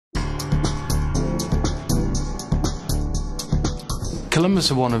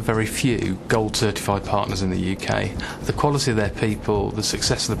Columbus are one of very few gold certified partners in the UK. The quality of their people, the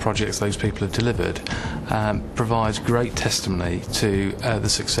success of the projects those people have delivered provides great testimony to the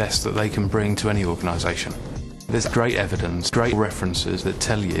success that they can bring to any organisation. There's great evidence, great references that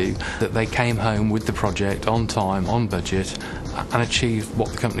tell you that they came home with the project on time, on budget, and achieved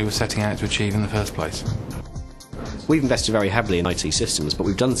what the company was setting out to achieve in the first place. We've invested very heavily in IT systems, but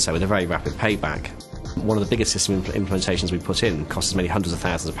we've done so with a very rapid payback. One of the biggest system implementations we put in cost us many hundreds of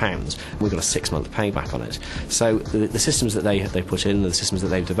thousands of pounds. We've got a 6-month payback on it. So the systems that they put in, the systems that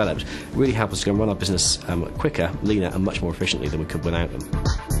they've developed, really help us to go and run our business quicker, leaner and much more efficiently than we could without them.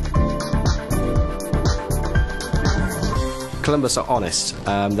 Columbus are honest.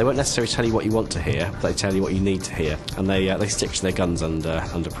 They won't necessarily tell you what you want to hear, but they tell you what you need to hear, and they stick to their guns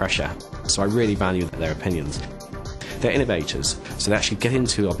under pressure. So I really value their opinions. They're innovators, so they actually get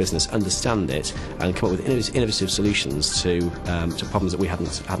into our business, understand it, and come up with innovative solutions to problems that we hadn't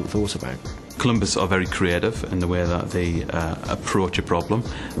thought about. Columbus are very creative in the way that they approach a problem.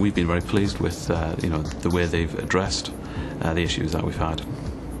 We've been very pleased with the way they've addressed the issues that we've had.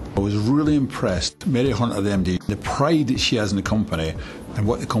 I was really impressed. Mary Hunter, the MD, the pride that she has in the company and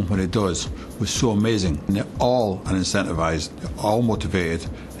what the company does was so amazing. And they're all incentivised, they're all motivated,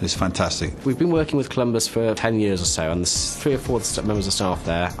 and it's fantastic. We've been working with Columbus for 10 years or so, and there's 3 or 4 members of staff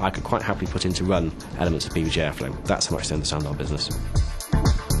there I could quite happily put in to run elements of PVG Airflow. That's how much they understand our business.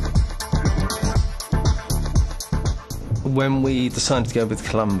 When we decided to go with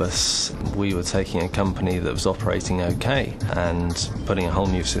Columbus, we were taking a company that was operating okay, and putting a whole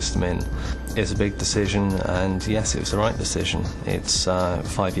new system in is a big decision, and yes, it was the right decision. It's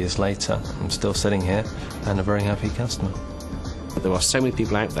 5 years later, I'm still sitting here and a very happy customer. There are so many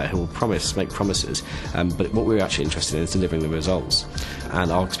people out there who will make promises, but what we're actually interested in is delivering the results.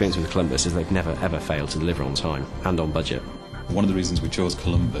 And our experience with Columbus is they've never ever failed to deliver on time and on budget. One of the reasons we chose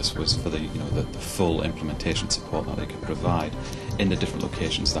Columbus was for the full implementation support that they could provide in the different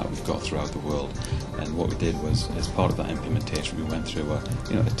locations that we've got throughout the world. And what we did was, as part of that implementation, we went through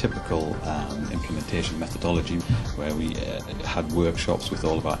a typical implementation methodology where we had workshops with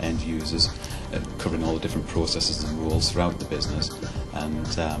all of our end users, covering all the different processes and rules throughout the business. And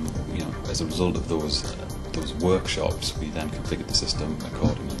as a result of those workshops, we then configured the system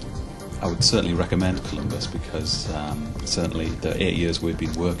accordingly. I would certainly recommend Columbus because certainly the 8 years we've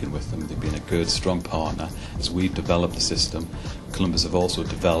been working with them, they've been a good, strong partner as we've developed the system. Columbus have also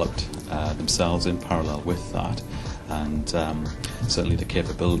developed themselves in parallel with that, and certainly the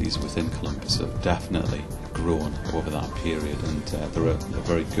capabilities within Columbus have definitely grown over that period, and they're a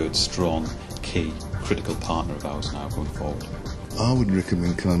very good, strong, key, critical partner of ours now going forward. I would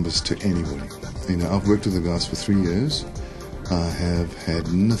recommend Columbus to anybody. I've worked with the guys for 3 years. I have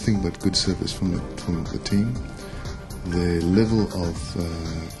had nothing but good service from the team. The level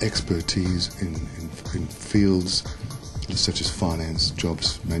of expertise in fields such as finance,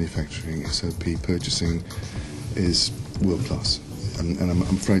 jobs, manufacturing, SOP, purchasing is world class. And I'm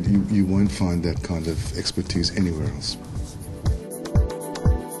afraid you won't find that kind of expertise anywhere else.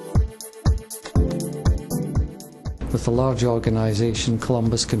 With a large organisation,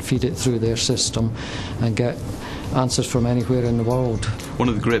 Columbus can feed it through their system and get answers from anywhere in the world. One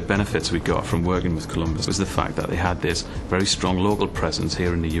of the great benefits we got from working with Columbus was the fact that they had this very strong local presence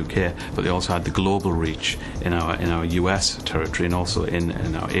here in the UK, but they also had the global reach in our US territory and also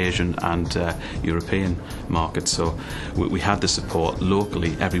in our Asian and European markets. So we had the support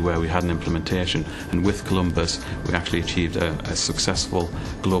locally everywhere we had an implementation, and with Columbus we actually achieved a successful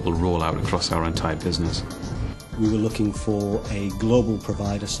global rollout across our entire business. We were looking for a global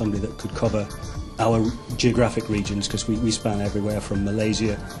provider, somebody that could cover our geographic regions, because we span everywhere from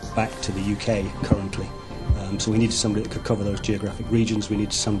Malaysia back to the UK currently. So we needed somebody that could cover those geographic regions. We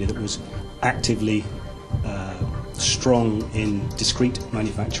needed somebody that was actively strong in discrete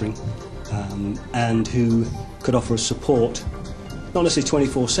manufacturing and who could offer us support, not necessarily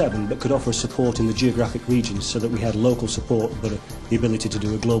 24/7, but could offer us support in the geographic regions so that we had local support but the ability to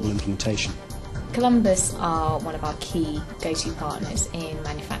do a global implementation. Columbus are one of our key go-to partners in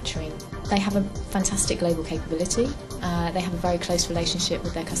manufacturing. They have a fantastic global capability. They have a very close relationship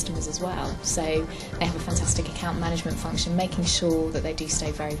with their customers as well. So they have a fantastic account management function, making sure that they do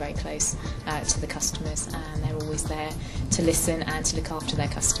stay very, very close to the customers, and they're always there to listen and to look after their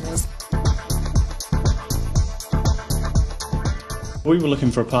customers. We were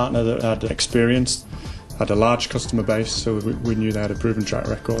looking for a partner that had experience, had a large customer base, so we knew they had a proven track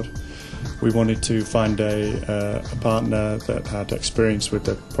record. We wanted to find a partner that had experience with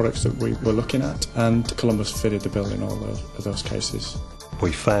the products that we were looking at, and Columbus fitted the bill in all of those cases.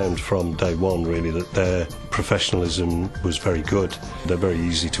 We found from day one really that their professionalism was very good. They're very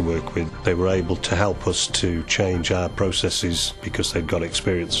easy to work with. They were able to help us to change our processes because they'd got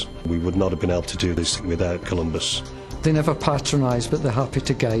experience. We would not have been able to do this without Columbus. They never patronise, but they're happy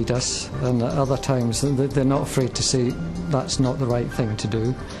to guide us, and at other times they're not afraid to say that's not the right thing to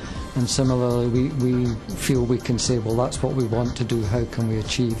do. And similarly, we feel we can say, well, that's what we want to do, how can we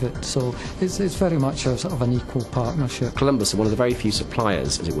achieve it? So it's very much a sort of an equal partnership. Columbus are one of the very few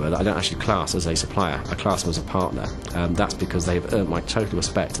suppliers, as it were, that I don't actually class as a supplier. I class them as a partner. That's because they've earned my total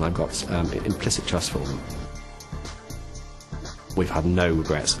respect, and I've got implicit trust for them. We've had no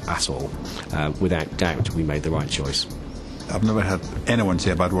regrets at all. Without doubt, we made the right choice. I've never had anyone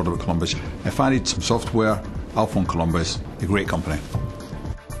say a bad word about Columbus. If I need some software, I'll phone Columbus, a great company.